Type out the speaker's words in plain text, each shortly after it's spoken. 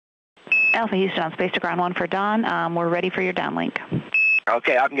Alpha Houston on space to ground 1 for Don. We're ready for your downlink.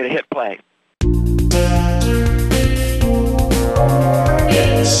 Okay, I'm going to hit play.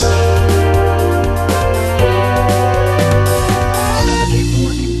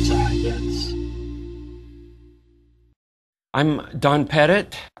 I'm Don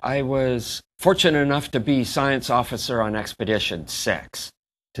Pettit. I was fortunate enough to be science officer on Expedition 6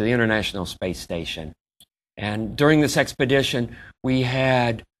 to the International Space Station. And during this expedition, we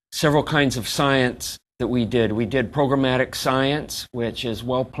had several kinds of science that we did. We did programmatic science, which is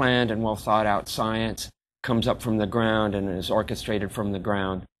well-planned and well-thought-out science, comes up from the ground and is orchestrated from the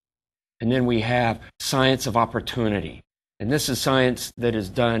ground. And then we have science of opportunity. And this is science that is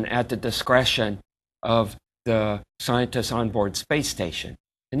done at the discretion of the scientists on board space station.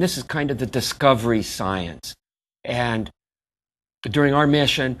 And this is kind of the discovery science. And during our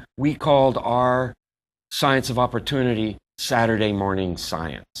mission, we called our science of opportunity Saturday morning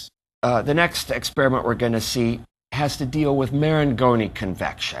science. The next experiment we're going to see has to deal with Marangoni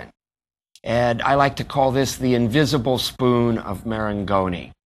convection. And I like to call this the invisible spoon of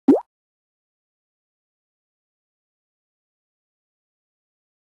Marangoni.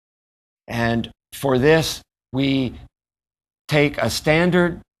 And for this, we take a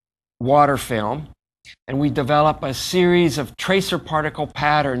standard water film and we develop a series of tracer particle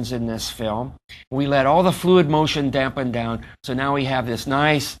patterns in this film. We let all the fluid motion dampen down, so now we have this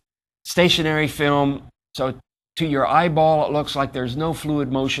nice stationary film. So to your eyeball, it looks like there's no fluid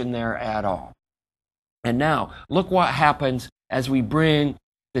motion there at all. And now, look what happens as we bring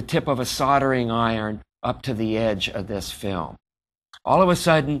the tip of a soldering iron up to the edge of this film. All of a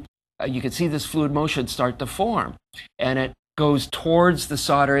sudden, you can see this fluid motion start to form, and it goes towards the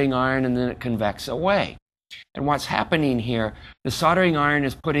soldering iron and then it convects away. And what's happening here, the soldering iron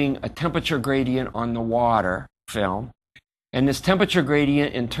is putting a temperature gradient on the water film, and this temperature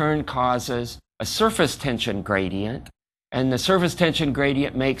gradient in turn causes a surface tension gradient, and the surface tension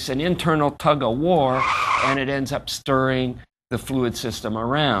gradient makes an internal tug of war, and it ends up stirring the fluid system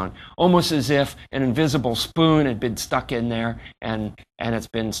around, almost as if an invisible spoon had been stuck in there and it's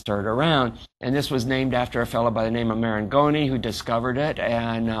been stirred around. And this was named after a fellow by the name of Marangoni who discovered it,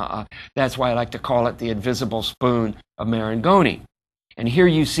 and that's why I like to call it the invisible spoon of Marangoni. And here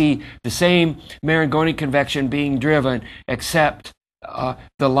you see the same Marangoni convection being driven, except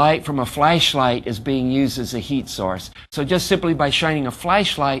the light from a flashlight is being used as a heat source. So just simply by shining a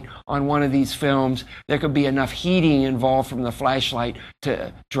flashlight on one of these films, there could be enough heating involved from the flashlight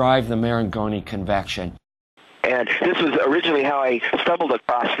to drive the Marangoni convection. And this was originally how I stumbled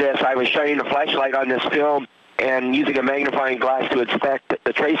across this. I was shining a flashlight on this film and using a magnifying glass to inspect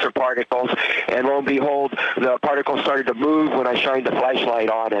the tracer particles, and lo and behold, the particles started to move when I shined the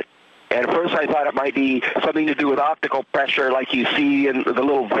flashlight on it. And at first I thought it might be something to do with optical pressure, like you see in the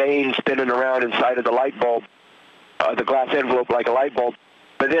little vane spinning around inside of the light bulb, the glass envelope like a light bulb.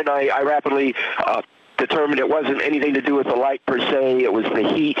 But then I rapidly determined it wasn't anything to do with the light per se. It was the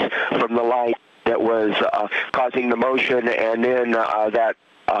heat from the light that was causing the motion, and then that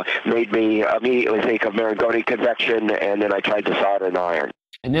made me immediately think of Marangoni convection, and then I tried to solder an iron.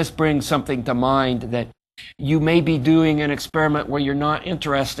 And this brings something to mind that you may be doing an experiment where you're not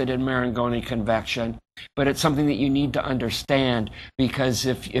interested in Marangoni convection, but it's something that you need to understand, because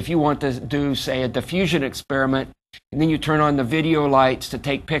if you want to do, say, a diffusion experiment, and then you turn on the video lights to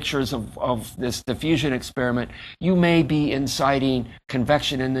take pictures of this diffusion experiment, you may be inciting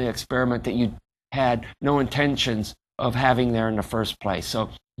convection in the experiment that you had no intentions of having there in the first place. So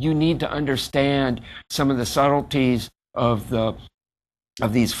you need to understand some of the subtleties of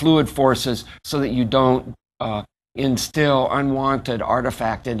these fluid forces so that you don't instill unwanted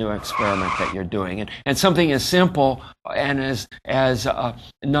artifact into an experiment that you're doing. And something as simple and as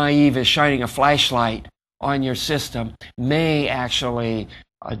naive as shining a flashlight on your system may actually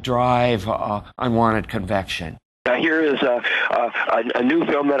drive unwanted convection. Here is a new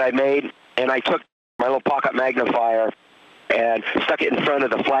film that I made, and I took my little pocket magnifier and stuck it in front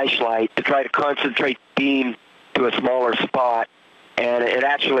of the flashlight to try to concentrate the beam to a smaller spot, and it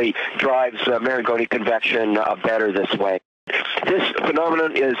actually drives Marangoni convection better this way. This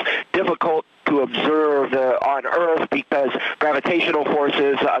phenomenon is difficult to observe on Earth because gravitational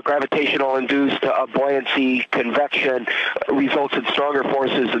forces, gravitational induced buoyancy convection results in stronger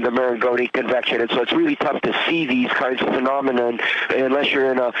forces than the Marangoni convection. And so it's really tough to see these kinds of phenomena unless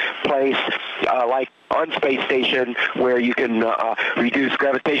you're in a place like on space station where you can reduce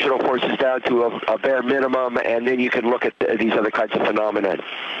gravitational forces down to a bare minimum, and then you can look at these other kinds of phenomena.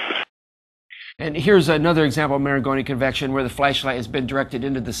 And here's another example of Marangoni convection where the flashlight has been directed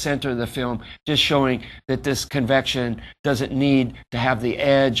into the center of the film, just showing that this convection doesn't need to have the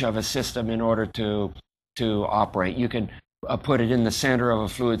edge of a system in order to operate. You can put it in the center of a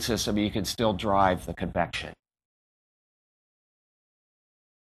fluid system, you can still drive the convection.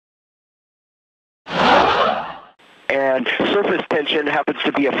 And surface tension happens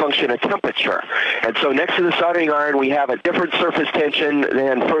to be a function of temperature. And so next to the soldering iron, we have a different surface tension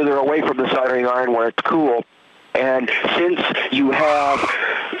than further away from the soldering iron where it's cool. And since you have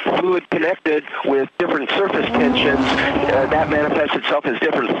fluid connected with different surface tensions, that manifests itself as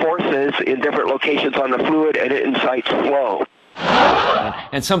different forces in different locations on the fluid, and it incites flow.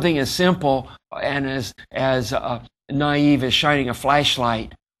 And something as simple and as naive as shining a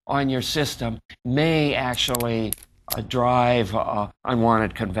flashlight on your system may actually drive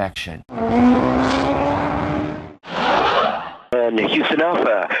unwanted convection. And Houston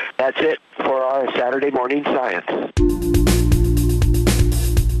Alpha, that's it for our Saturday morning science.